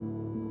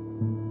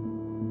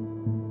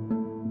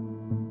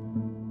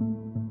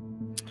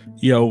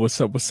Yo, what's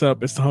up? What's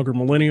up? It's the Hungry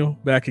Millennial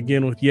back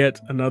again with yet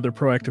another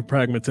Proactive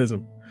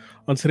Pragmatism.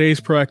 On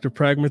today's Proactive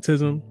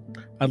Pragmatism,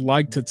 I'd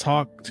like to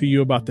talk to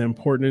you about the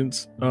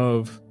importance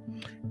of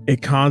a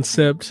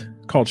concept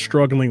called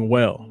struggling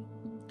well.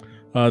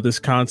 This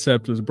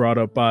concept was brought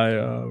up by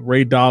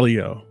Ray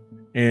Dalio,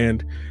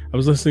 and I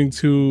was listening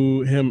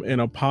to him in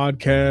a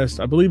podcast.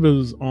 I believe it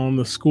was on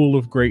the School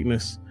of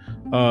Greatness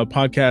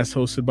podcast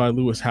hosted by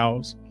Lewis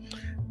Howes.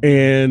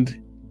 And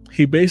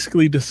he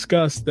basically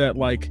discussed that,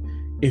 like,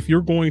 if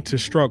you're going to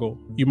struggle,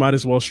 you might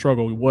as well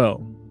struggle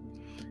well.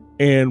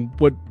 And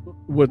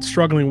what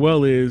struggling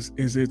well is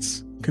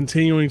it's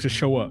continuing to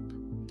show up.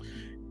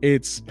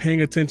 It's paying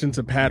attention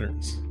to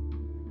patterns.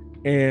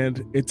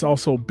 And it's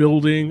also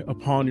building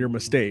upon your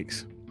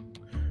mistakes.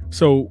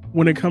 So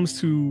when it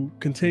comes to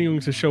continuing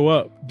to show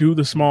up, do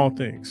the small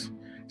things.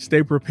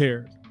 Stay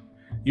prepared.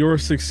 Your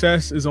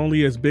success is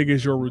only as big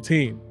as your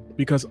routine,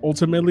 because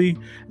ultimately,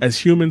 as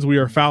humans, we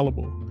are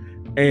fallible.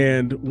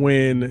 And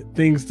when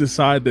things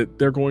decide that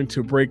they're going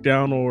to break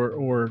down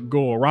or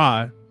go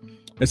awry,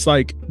 it's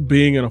like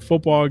being in a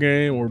football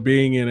game or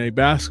being in a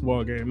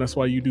basketball game. That's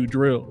why you do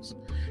drills.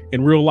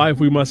 In real life,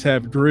 we must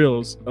have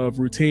drills of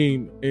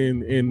routine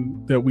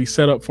in that we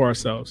set up for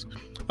ourselves.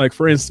 Like,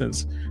 for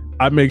instance,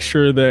 I make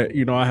sure that,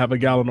 I have a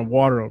gallon of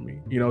water on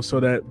me, so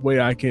that way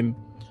I can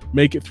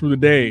make it through the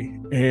day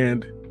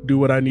and do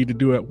what I need to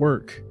do at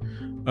work.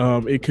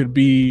 It could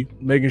be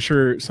making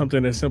sure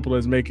something as simple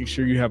as making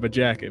sure you have a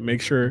jacket.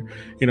 Make sure,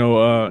 in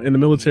the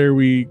military,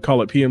 we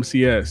call it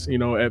PMCS.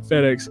 At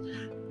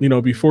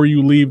FedEx, before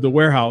you leave the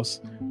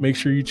warehouse, make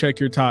sure you check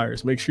your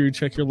tires, make sure you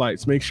check your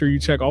lights, make sure you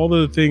check all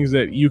of the things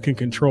that you can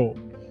control.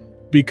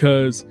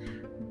 Because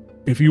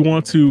if you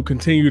want to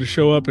continue to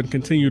show up and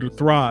continue to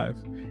thrive,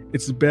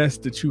 it's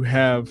best that you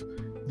have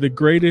the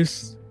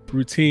greatest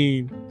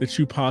routine that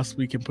you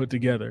possibly can put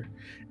together.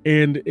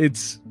 And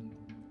it's,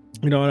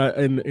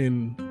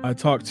 I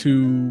talked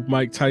to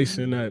Mike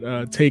Tyson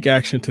at Take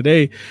Action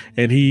Today,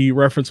 and he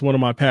referenced one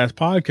of my past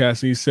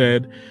podcasts. And he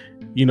said,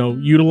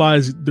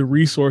 utilize the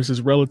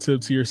resources relative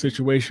to your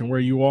situation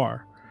where you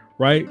are,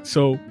 right?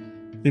 So,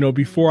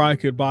 before I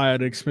could buy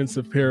an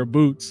expensive pair of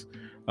boots,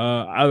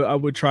 I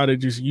would try to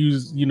just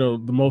use, the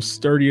most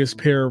sturdiest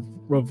pair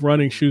of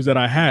running shoes that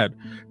I had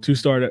to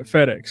start at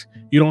FedEx.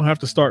 You don't have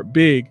to start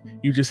big.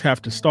 You just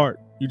have to start.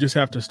 You just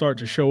have to start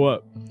to show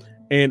up.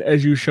 And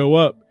as you show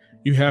up,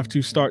 you have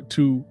to start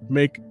to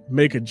make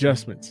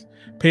adjustments.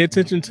 Pay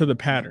attention to the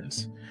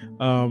patterns.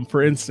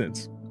 For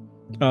instance,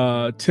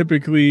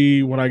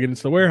 typically when I get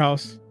into the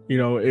warehouse,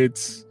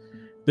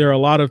 there are a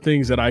lot of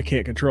things that I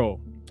can't control.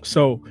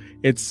 So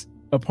it's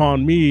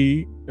upon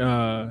me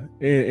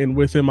and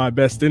within my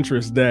best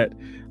interest that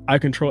I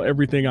control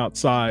everything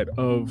outside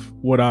of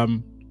what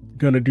I'm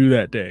going to do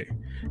that day.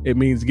 It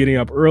means getting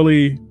up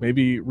early,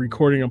 maybe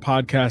recording a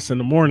podcast in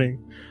the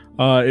morning.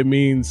 It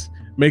means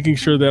making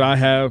sure that I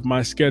have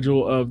my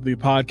schedule of the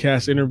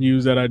podcast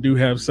interviews that I do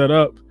have set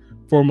up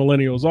for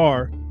Millennials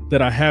Are,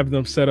 that I have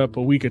them set up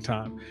a week at a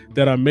time,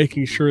 that I'm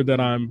making sure that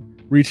I'm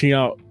reaching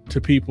out to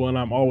people and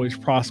I'm always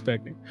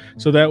prospecting.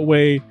 So that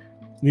way,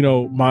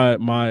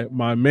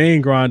 my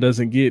main grind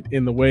doesn't get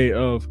in the way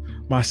of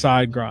my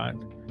side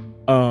grind.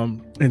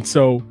 And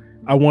so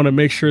I want to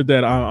make sure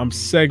that I'm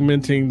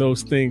segmenting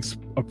those things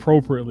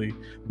appropriately,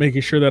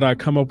 making sure that I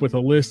come up with a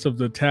list of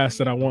the tasks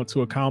that I want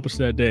to accomplish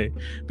that day,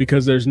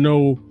 because there's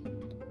no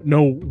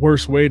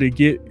worse way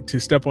to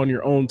step on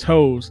your own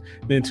toes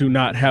than to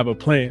not have a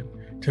plan,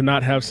 to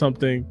not have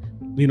something,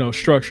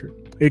 structured.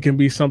 It can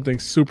be something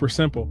super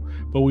simple,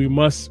 but we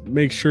must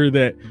make sure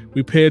that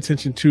we pay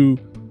attention to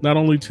not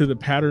only to the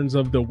patterns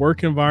of the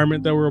work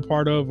environment that we're a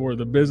part of or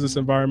the business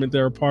environment that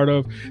we're a part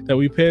of, that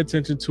we pay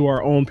attention to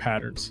our own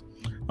patterns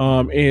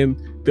and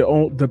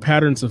the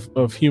patterns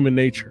of human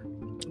nature.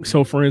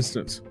 So for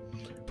instance,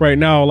 right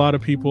now, a lot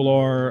of people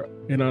are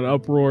in an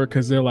uproar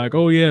because they're like,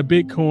 oh yeah,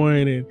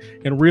 Bitcoin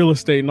and real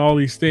estate and all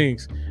these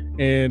things.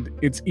 And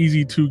it's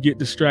easy to get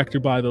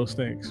distracted by those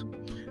things.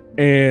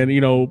 And,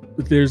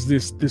 there's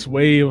this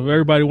wave of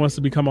everybody wants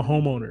to become a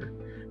homeowner,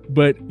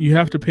 but you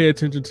have to pay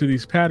attention to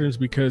these patterns,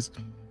 because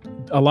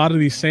a lot of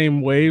these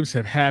same waves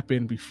have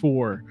happened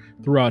before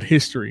throughout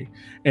history.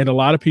 And a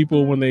lot of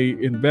people, when they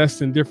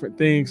invest in different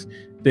things,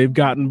 they've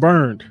gotten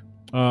burned.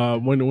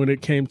 When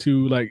it came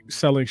to like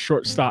selling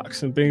short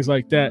stocks and things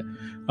like that,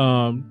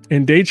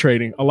 and day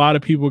trading, a lot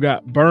of people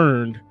got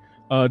burned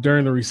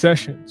during the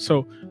recession.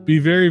 So be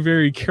very,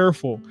 very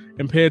careful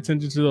and pay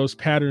attention to those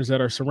patterns that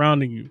are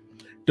surrounding you.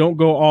 Don't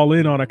go all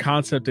in on a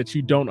concept that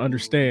you don't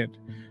understand.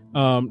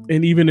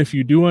 And even if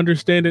you do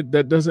understand it,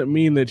 that doesn't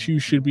mean that you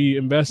should be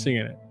investing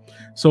in it.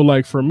 So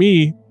like for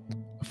me,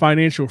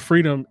 financial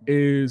freedom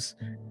is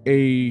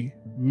a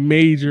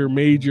major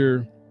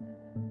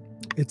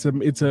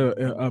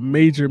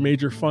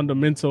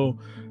fundamental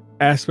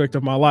aspect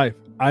of my life.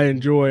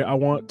 I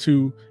want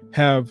to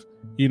have,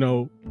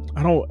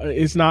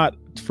 it's not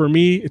for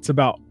me, it's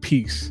about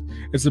peace.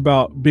 It's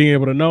about being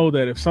able to know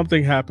that if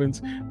something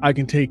happens, I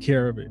can take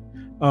care of it.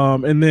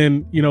 And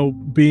then,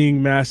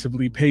 being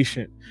massively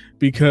patient,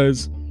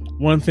 because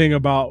one thing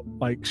about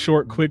like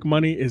short, quick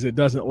money is it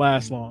doesn't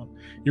last long.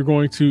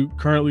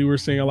 Currently we're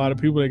seeing a lot of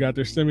people, they got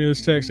their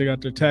stimulus checks, they got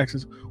their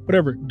taxes,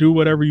 whatever, do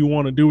whatever you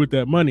want to do with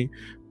that money.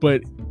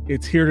 But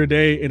it's here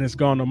today and it's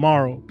gone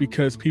tomorrow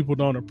because people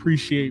don't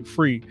appreciate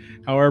free.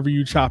 However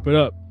you chop it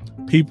up,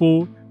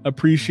 people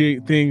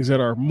appreciate things that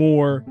are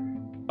more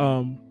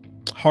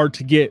hard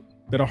to get,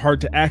 that are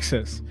hard to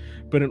access.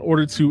 But in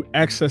order to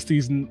access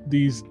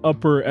these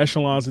upper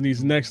echelons and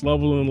these next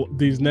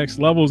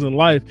levels in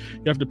life,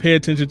 you have to pay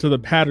attention to the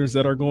patterns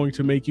that are going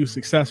to make you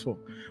successful.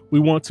 We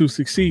want to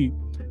succeed.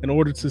 In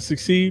order to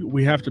succeed,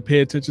 we have to pay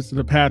attention to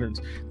the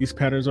patterns. These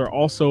patterns are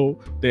also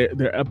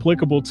they're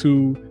applicable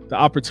to the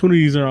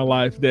opportunities in our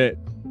life that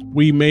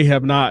we may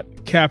have not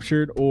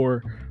captured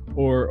or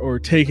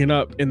taken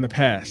up in the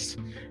past.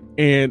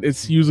 And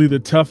it's usually the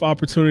tough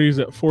opportunities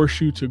that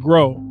force you to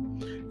grow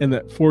and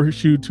that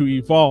force you to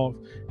evolve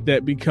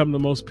that become the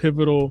most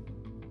pivotal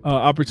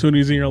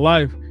opportunities in your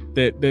life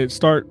that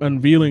start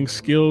unveiling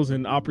skills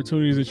and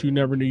opportunities that you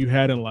never knew you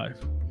had in life.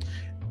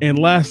 And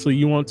lastly,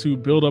 you want to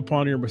build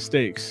upon your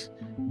mistakes.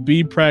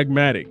 Be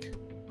pragmatic.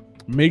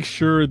 Make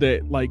sure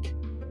that like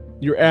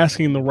you're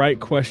asking the right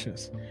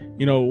questions.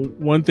 You know,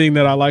 one thing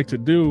that I like to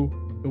do,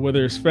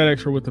 whether it's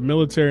FedEx or with the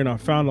military, and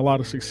I've found a lot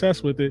of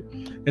success with it,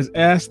 is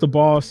ask the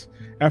boss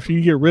after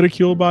you get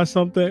ridiculed by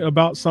something,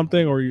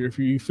 or if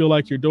you feel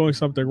like you're doing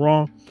something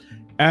wrong,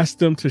 ask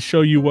them to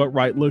show you what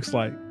right looks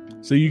like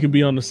so you can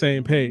be on the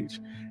same page.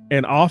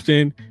 And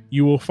often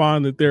you will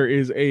find that there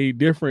is a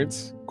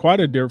difference, quite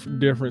a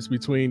difference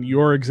between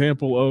your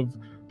example of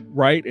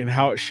right and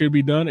how it should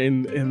be done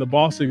and the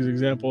boss's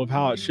example of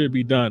how it should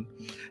be done.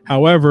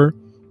 However,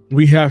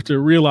 we have to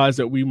realize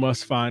that we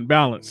must find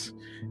balance.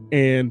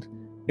 And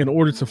in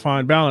order to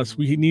find balance,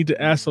 we need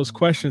to ask those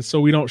questions so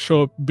we don't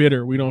show up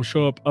bitter. We don't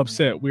show up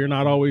upset. We're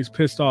not always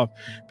pissed off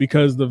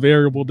because the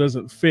variable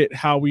doesn't fit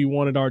how we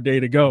wanted our day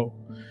to go.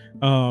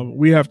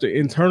 We have to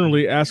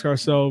internally ask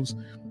ourselves,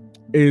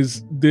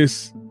 is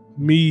this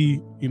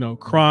me,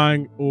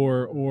 crying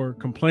or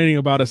complaining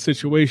about a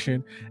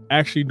situation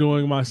actually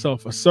doing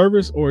myself a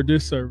service or a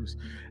disservice?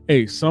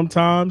 Hey,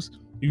 sometimes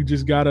you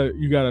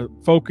gotta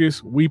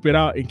focus, weep it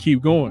out, and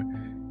keep going.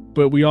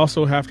 But we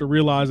also have to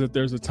realize that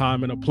there's a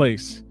time and a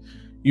place.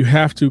 You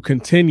have to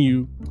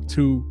continue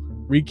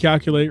to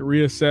recalculate,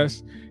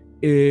 reassess.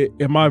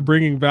 Am I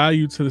bringing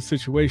value to the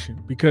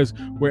situation? Because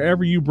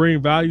wherever you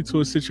bring value to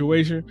a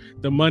situation,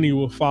 the money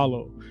will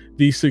follow,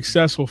 the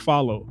success will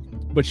follow.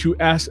 But you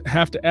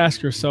have to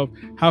ask yourself,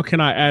 how can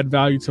I add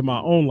value to my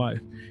own life?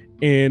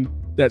 And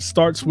that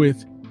starts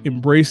with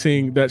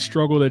embracing that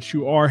struggle that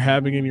you are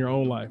having in your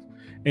own life.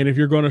 And if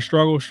you're going to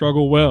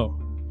struggle well.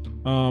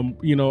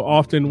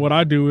 Often what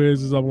I do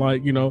is I'm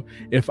like,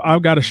 if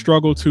I've got to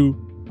struggle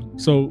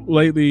so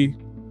lately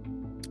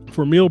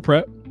for meal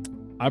prep,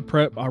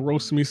 I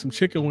roast me some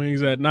chicken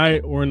wings at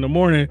night, or in the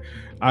morning,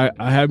 I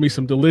have me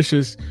some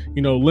delicious,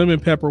 lemon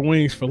pepper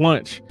wings for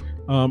lunch.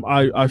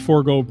 I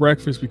forego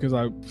breakfast because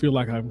I feel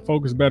like I can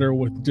focus better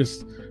with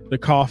just the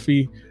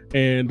coffee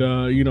and,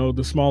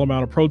 the small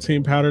amount of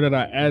protein powder that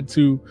I add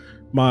to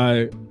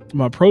my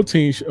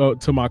protein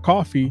to my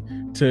coffee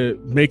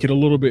to make it a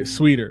little bit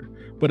sweeter.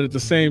 But at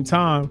the same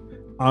time,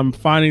 I'm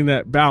finding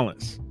that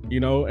balance,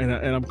 and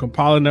I'm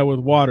compiling that with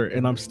water,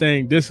 and I'm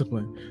staying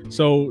disciplined.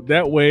 So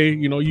that way,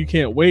 you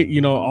can't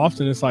wait.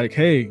 Often it's like,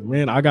 hey,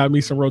 man, I got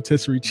me some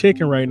rotisserie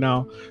chicken right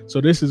now.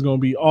 So this is going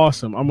to be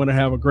awesome. I'm going to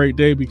have a great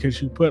day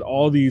because you put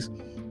all these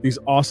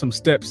awesome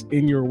steps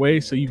in your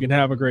way so you can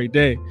have a great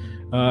day.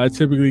 I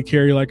typically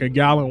carry like a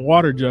gallon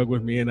water jug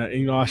with me, and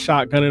I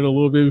shotgun it a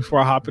little bit before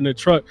I hop in the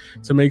truck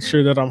to make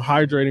sure that I'm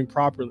hydrating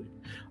properly.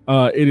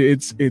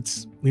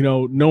 It's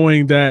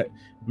knowing that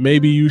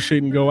maybe you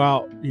shouldn't go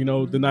out,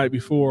 the night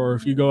before, or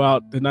if you go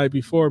out the night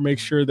before, make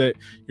sure that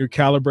you're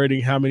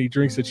calibrating how many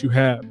drinks that you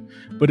have.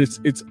 But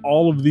it's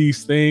all of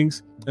these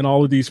things and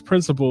all of these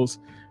principles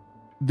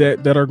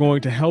that are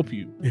going to help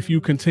you. If you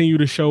continue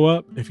to show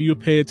up, if you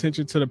pay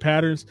attention to the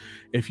patterns,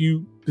 if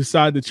you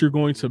decide that you're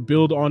going to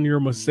build on your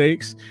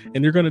mistakes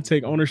and you're going to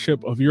take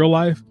ownership of your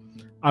life,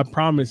 I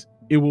promise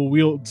it will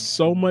wield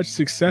so much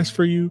success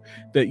for you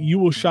that you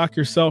will shock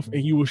yourself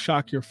and you will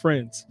shock your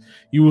friends.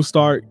 You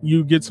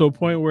get to a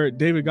point where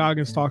David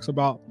Goggins talks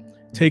about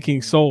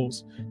taking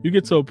souls. You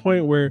get to a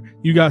point where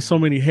you got so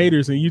many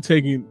haters and you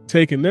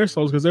taking their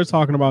souls because they're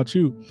talking about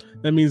you.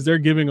 That means they're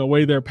giving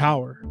away their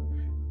power.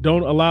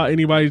 Don't allow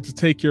anybody to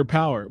take your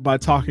power by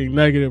talking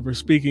negative or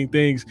speaking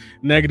things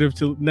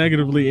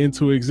negatively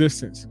into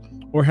existence,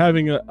 or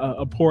having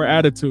a poor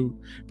attitude,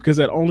 because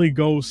that only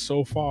goes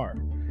so far.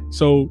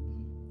 So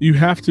you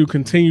have to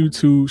continue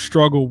to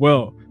struggle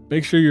well.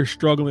 Make sure you're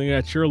struggling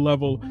at your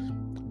level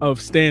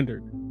of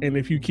standard. And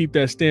if you keep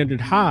that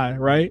standard high,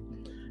 right,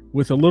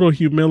 with a little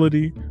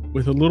humility,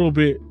 with a little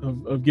bit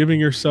of giving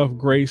yourself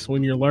grace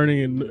when you're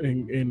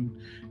learning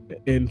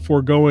and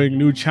foregoing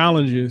new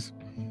challenges,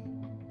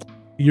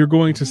 you're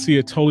going to see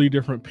a totally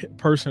different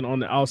person on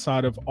the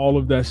outside of all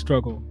of that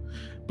struggle.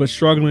 But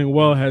struggling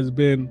well has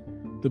been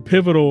the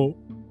pivotal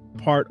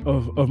part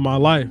of my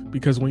life,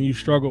 because when you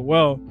struggle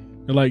well,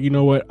 They're like, you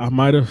know what? I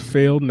might have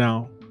failed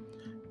now,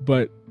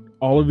 but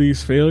all of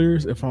these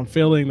failures, if I'm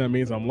failing, that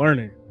means I'm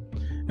learning.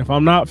 If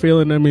I'm not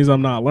failing, that means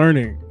I'm not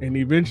learning. And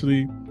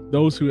eventually,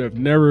 those who have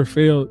never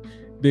failed,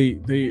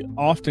 they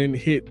often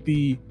hit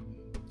the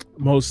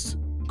most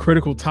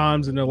critical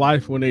times in their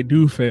life when they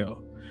do fail.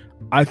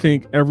 I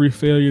think every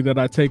failure that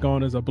I take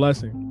on is a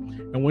blessing.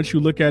 And once you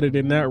look at it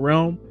in that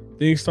realm,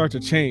 things start to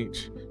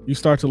change. You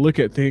start to look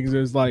at things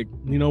as like,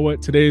 you know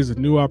what, today is a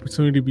new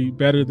opportunity to be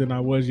better than I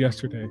was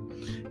yesterday.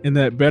 And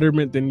that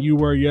betterment than you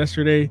were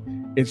yesterday,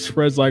 it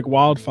spreads like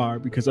wildfire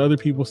because other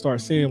people start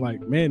seeing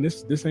like, man,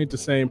 this ain't the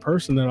same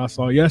person that I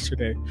saw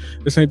yesterday.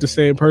 This ain't the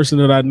same person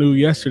that I knew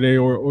yesterday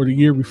or the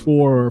year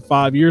before or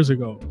 5 years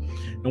ago.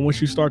 And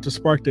once you start to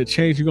spark that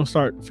change, you're going to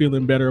start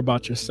feeling better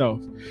about yourself.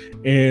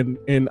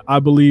 And I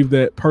believe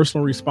that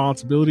personal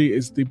responsibility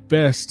is the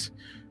best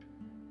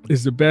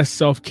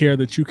self-care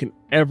that you can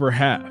ever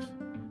have.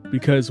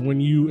 Because when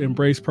you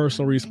embrace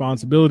personal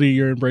responsibility,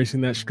 you're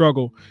embracing that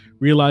struggle,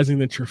 realizing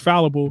that you're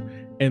fallible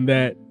and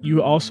that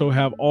you also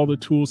have all the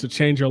tools to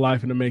change your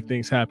life and to make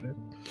things happen.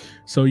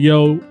 So,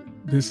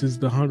 this is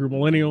the Hungry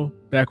Millennial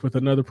back with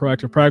another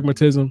Proactive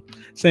Pragmatism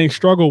saying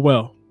struggle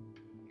well.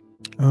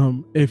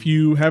 If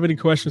you have any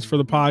questions for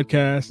the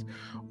podcast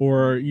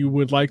or you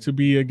would like to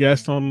be a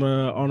guest on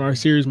our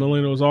series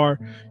Millennials Are,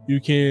 you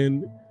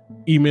can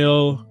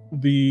email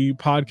the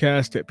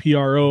podcast at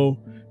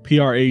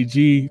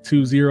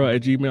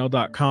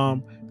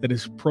PRAG20@gmail.com. That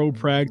is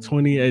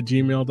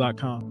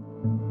proprag20@gmail.com.